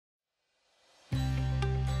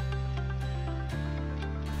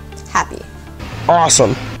Happy.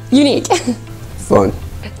 Awesome. Unique. Fun.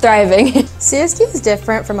 Thriving. CSD is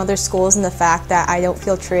different from other schools in the fact that I don't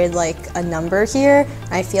feel treated like a number here.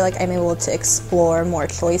 I feel like I'm able to explore more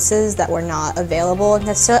choices that were not available in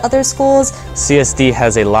other schools. CSD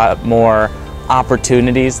has a lot more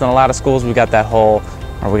opportunities than a lot of schools. We got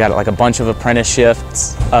like a bunch of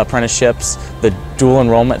apprenticeships. The dual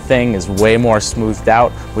enrollment thing is way more smoothed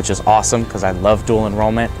out, which is awesome because I love dual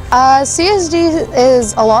enrollment. CSD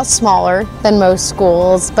is a lot smaller than most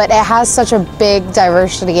schools, but it has such a big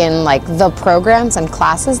diversity in like the programs and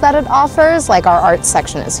classes that it offers. Like our arts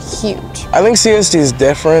section is huge. I think CSD is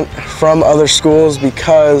different from other schools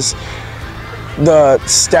because the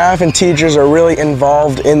staff and teachers are really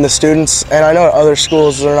involved in the students, and I know at other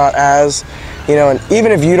schools they're not as, and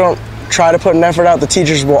even if you don't try to put an effort out, the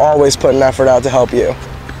teachers will always put an effort out to help you.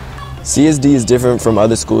 CSD is different from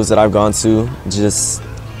other schools that I've gone to.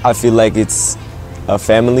 I feel like it's a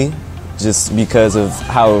family just because of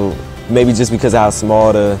how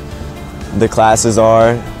small the classes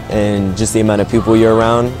are and just the amount of people you're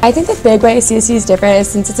around. I think the big way CSD is different is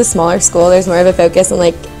since it's a smaller school, there's more of a focus on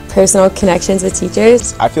like personal connections with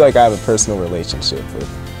teachers. I feel like I have a personal relationship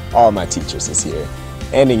with all my teachers this year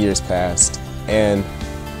and in years past. And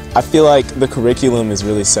I feel like the curriculum is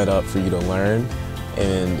really set up for you to learn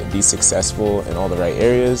and be successful in all the right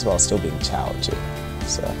areas while still being challenging.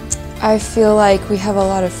 So I feel like we have a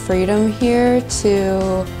lot of freedom here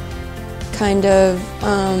to kind of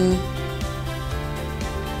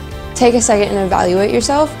take a second and evaluate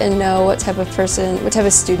yourself and know what type of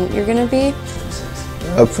student you're going to be.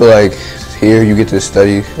 I feel like here you get to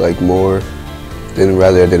study like more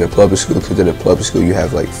rather than a public school, because in a public school you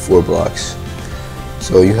have like 4 blocks.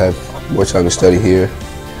 So you have more time to study here.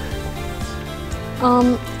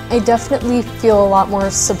 I definitely feel a lot more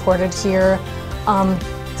supported here.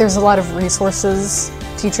 There's a lot of resources.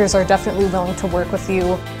 Teachers are definitely willing to work with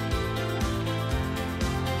you.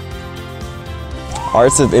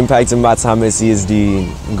 Arts have impacted my time at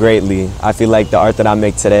CSD greatly. I feel like the art that I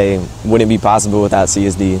make today wouldn't be possible without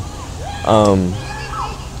CSD.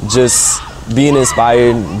 Just being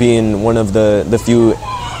inspired, being one of the few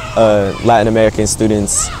Latin American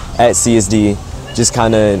students at CSD just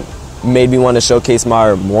kind of made me want to showcase my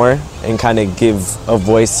art more and kind of give a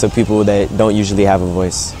voice to people that don't usually have a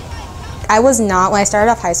voice. When I started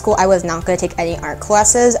off high school, I was not going to take any art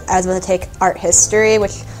classes. I was going to take art history,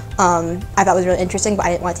 which I thought was really interesting, but I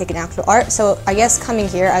didn't want to take an actual art. So I guess coming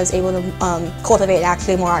here, I was able to cultivate an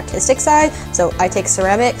actually more artistic side. So I take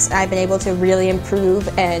ceramics, and I've been able to really improve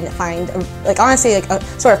and find, honestly, a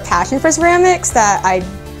sort of passion for ceramics that I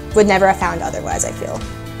would never have found otherwise, I feel.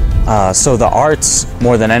 So the arts,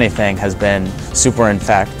 more than anything, has been super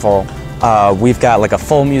impactful. We've got like a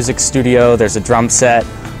full music studio, there's a drum set,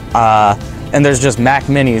 and there's just Mac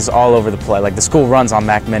Minis all over the place. Like the school runs on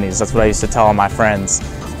Mac Minis, that's what I used to tell all my friends.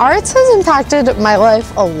 Arts has impacted my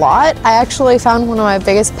life a lot. I actually found one of my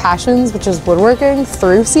biggest passions, which is woodworking,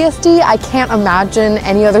 through CSD. I can't imagine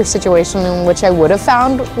any other situation in which I would have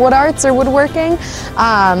found wood arts or woodworking.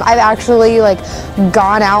 I've actually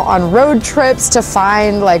gone out on road trips to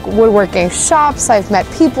find woodworking shops. I've met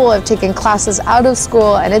people, I've taken classes out of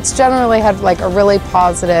school, and it's generally had a really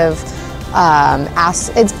positive,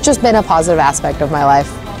 it's just been a positive aspect of my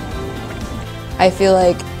life. I feel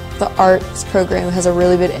like the arts program has a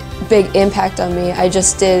really big impact on me. I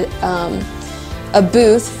just did a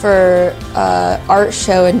booth for art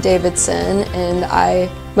show in Davidson, and I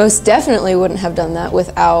most definitely wouldn't have done that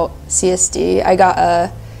without CSD. I got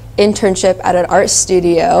an internship at an art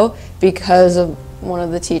studio because of one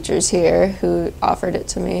of the teachers here who offered it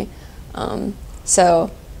to me.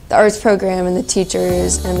 So the arts program and the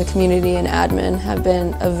teachers and the community and admin have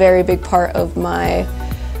been a very big part of my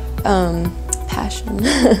passion.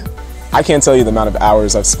 I can't tell you the amount of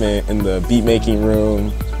hours I've spent in the beat making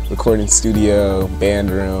room, recording studio, band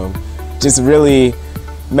room, just really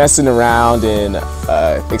messing around and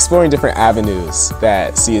exploring different avenues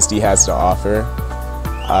that CSD has to offer.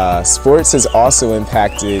 Sports has also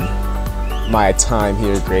impacted my time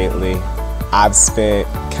here greatly. I've spent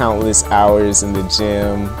countless hours in the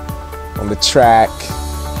gym, on the track,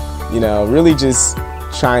 really just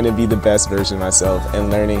trying to be the best version of myself and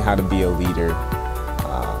learning how to be a leader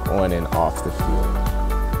on and off the field.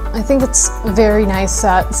 I think it's very nice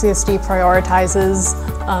that CSD prioritizes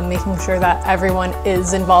making sure that everyone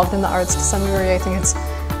is involved in the arts to some degree. I think it's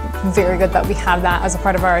very good that we have that as a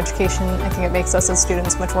part of our education. I think it makes us as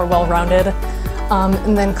students much more well-rounded.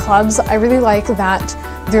 And then clubs, I really like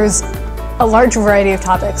that there's a large variety of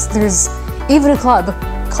topics. There's even a club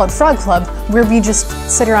called Frog Club, where we just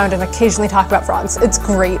sit around and occasionally talk about frogs. It's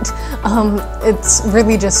great. It's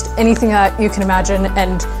really just anything that you can imagine,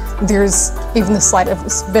 and there's even the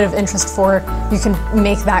slightest bit of interest for, you can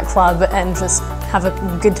make that club and just have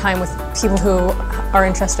a good time with people who are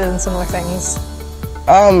interested in similar things.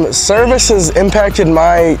 Service has impacted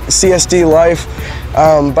my CSD life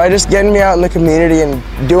by just getting me out in the community and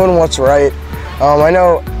doing what's right. I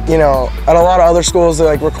know, at a lot of other schools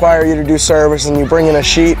they require you to do service and you bring in a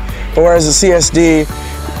sheet, but whereas at CSD,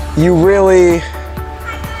 you really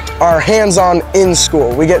are hands-on in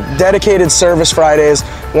school. We get dedicated service Fridays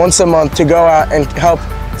once a month to go out and help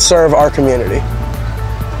serve our community.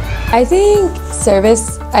 I think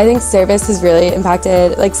service has really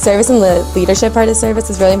impacted, service and the leadership part of service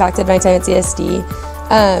has really impacted my time at CSD.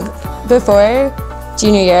 Before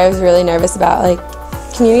junior year, I was really nervous about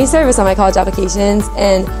community service on my college applications,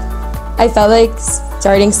 and I felt like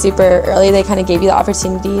starting super early, they kind of gave you the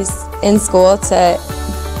opportunities in school to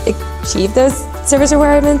achieve those service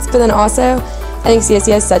requirements, but then also I think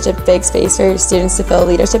CSD has such a big space for students to fill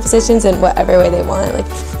leadership positions in whatever way they want.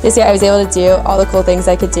 This year I was able to do all the cool things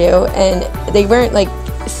I could do, and they weren't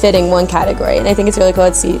fitting one category, and I think it's really cool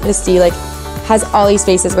that CSD has all these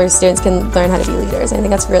spaces where students can learn how to be leaders, and I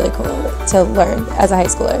think that's really cool to learn as a high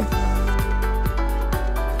schooler.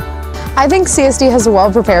 I think CSD has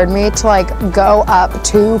well prepared me to go up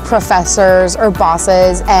to professors or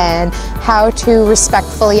bosses and how to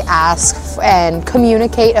respectfully ask and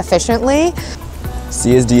communicate efficiently.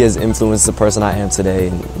 CSD has influenced the person I am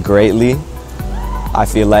today greatly. I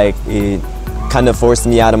feel like it kind of forced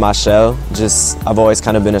me out of my shell. I've always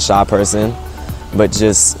kind of been a shy person, but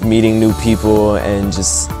just meeting new people and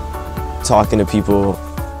just talking to people.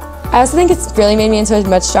 I also think it's really made me into a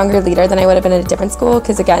much stronger leader than I would have been at a different school,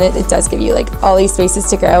 because again, it does give you all these spaces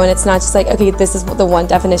to grow, and it's not just okay, this is the one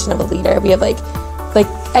definition of a leader. We have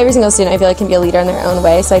every single student I feel can be a leader in their own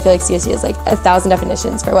way, so I feel like CSD has 1,000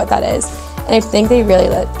 definitions for what that is. And I think they really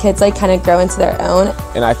let kids kind of grow into their own.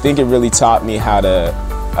 And I think it really taught me how to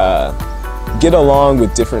get along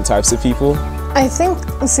with different types of people. I think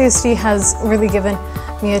CSD has really given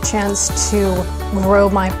me a chance to grow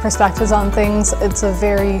my perspectives on things.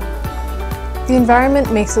 The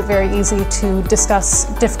environment makes it very easy to discuss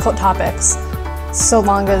difficult topics, so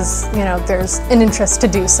long as, there's an interest to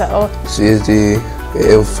do so. CSD,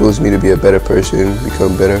 it influenced me to be a better person,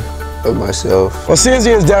 become better of myself. Well,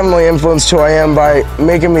 CSD has definitely influenced who I am by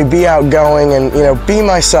making me be outgoing and, be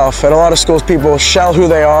myself. At a lot of schools, people shell who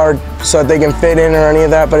they are so that they can fit in or any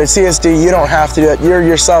of that, but at CSD, you don't have to do that. You're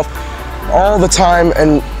yourself all the time,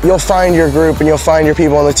 and you'll find your group and you'll find your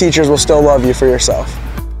people, and the teachers will still love you for yourself.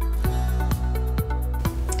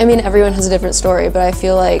 I mean, everyone has a different story, but I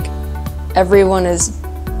feel like everyone is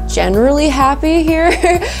generally happy here.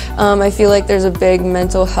 I feel like there's a big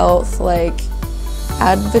mental health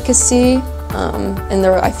advocacy, and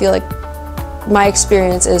I feel like my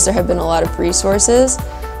experience is there have been a lot of resources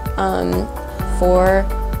for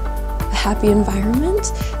a happy environment.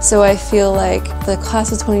 So I feel like the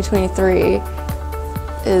class of 2023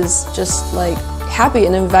 is just happy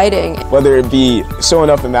and inviting. Whether it be showing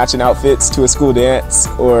up in matching outfits to a school dance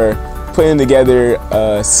or putting together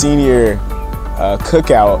a senior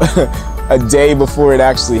cookout a day before it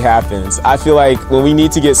actually happens. I feel like when we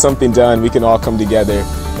need to get something done, we can all come together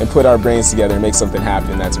and put our brains together and make something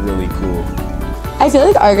happen. That's really cool. I feel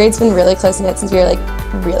like our grade's been really close-knit since we were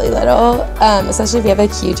really little, especially if we have a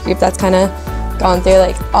huge group that's kind of gone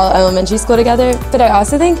through all elementary school together. But I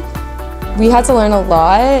also think we had to learn a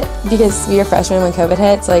lot because we were freshmen when COVID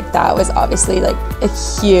hit, so that was obviously a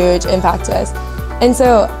huge impact to us. And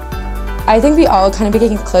so I think we all kind of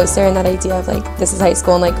became closer in that idea of this is high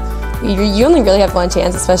school, and you only really have one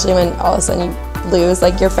chance, especially when all of a sudden you lose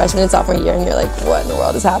your freshman and sophomore year and you're what in the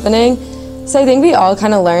world is happening? So I think we all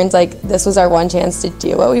kind of learned this was our one chance to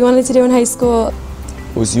do what we wanted to do in high school.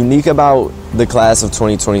 What's unique about the class of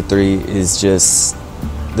 2023 is just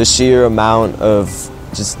the sheer amount of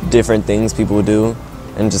just different things people do,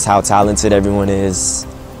 and just how talented everyone is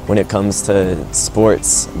when it comes to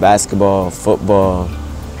sports, basketball, football,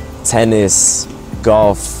 tennis,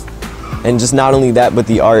 golf, and just not only that, but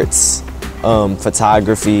the arts,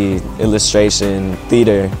 photography, illustration,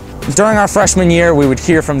 theater. During our freshman year, we would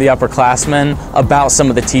hear from the upperclassmen about some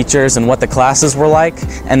of the teachers and what the classes were like,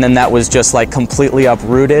 and then that was just completely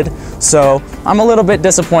uprooted. So I'm a little bit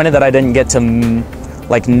disappointed that I didn't get to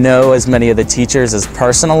know as many of the teachers as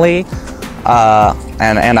personally,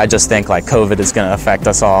 and I just think COVID is going to affect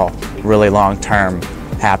us all really long term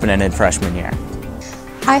happening in freshman year.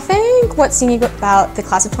 I think what's unique about the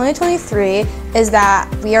class of 2023 is that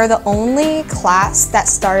we are the only class that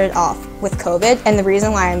started off with COVID, and the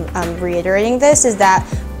reason why I'm reiterating this is that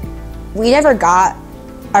we never got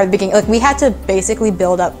our beginning, like we had to basically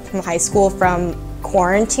build up from high school from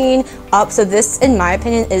quarantine up, so this, in my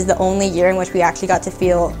opinion, is the only year in which we actually got to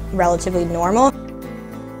feel relatively normal.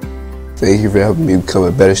 Thank you for helping me become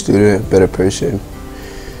a better student, a better person,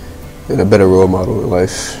 and a better role model in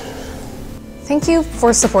life. Thank you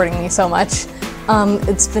for supporting me so much.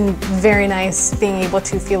 It's been very nice being able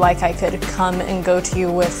to feel like I could come and go to you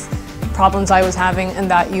with problems I was having, and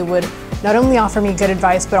that you would not only offer me good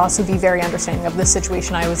advice but also be very understanding of the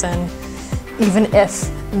situation I was in, even if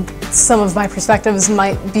some of my perspectives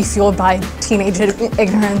might be fueled by teenage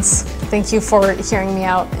ignorance. Thank you for hearing me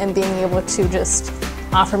out and being able to just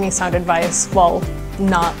offer me sound advice while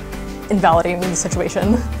not invalidating the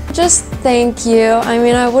situation. Just thank you. I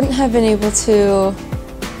mean, I wouldn't have been able to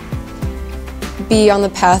be on the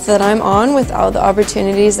path that I'm on without the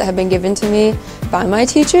opportunities that have been given to me by my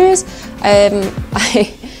teachers. I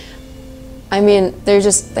mean,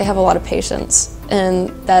 they have a lot of patience, and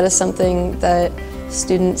that is something that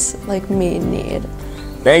students like me need.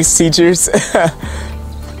 Thanks, teachers.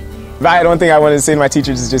 If I had one thing I wanted to say to my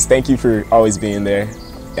teachers is just thank you for always being there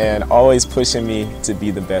and always pushing me to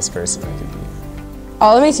be the best person I could be.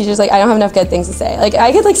 All of my teachers, I don't have enough good things to say.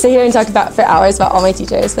 I could sit here and talk for hours about all my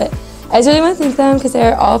teachers, but I just really want to thank them because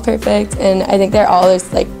they're all perfect, and I think they're all those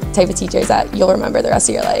type of teachers that you'll remember the rest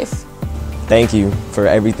of your life. Thank you for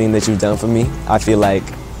everything that you've done for me. I feel like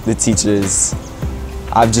the teachers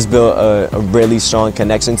I've just built a really strong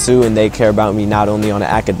connection to, and they care about me not only on an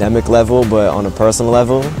academic level but on a personal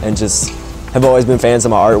level, and just have always been fans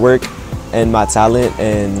of my artwork and my talent,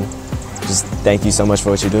 and just thank you so much for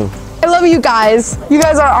what you do. I love you guys. You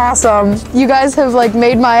guys are awesome. You guys have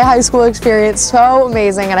made my high school experience so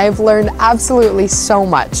amazing, and I've learned absolutely so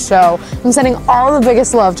much. So I'm sending all the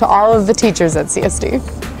biggest love to all of the teachers at CSD.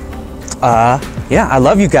 Yeah, I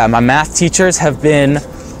love you guys. My math teachers have been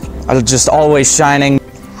just always shining.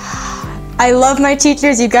 I love my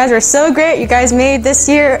teachers. You guys are so great. You guys made this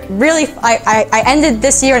year really, I ended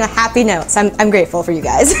this year on a happy note, so I'm grateful for you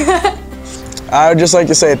guys. I would just like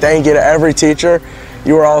to say thank you to every teacher.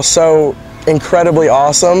 You were all so incredibly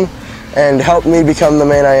awesome and helped me become the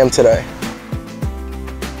man I am today.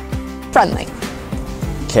 Friendly.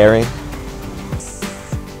 Caring.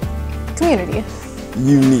 Community.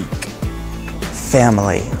 Unique.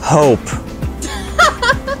 Family. Hope.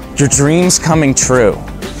 Your dreams coming true.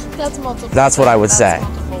 That's multiple. That's what I would say.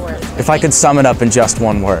 Multiple words. If I could sum it up in just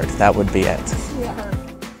one word, that would be it.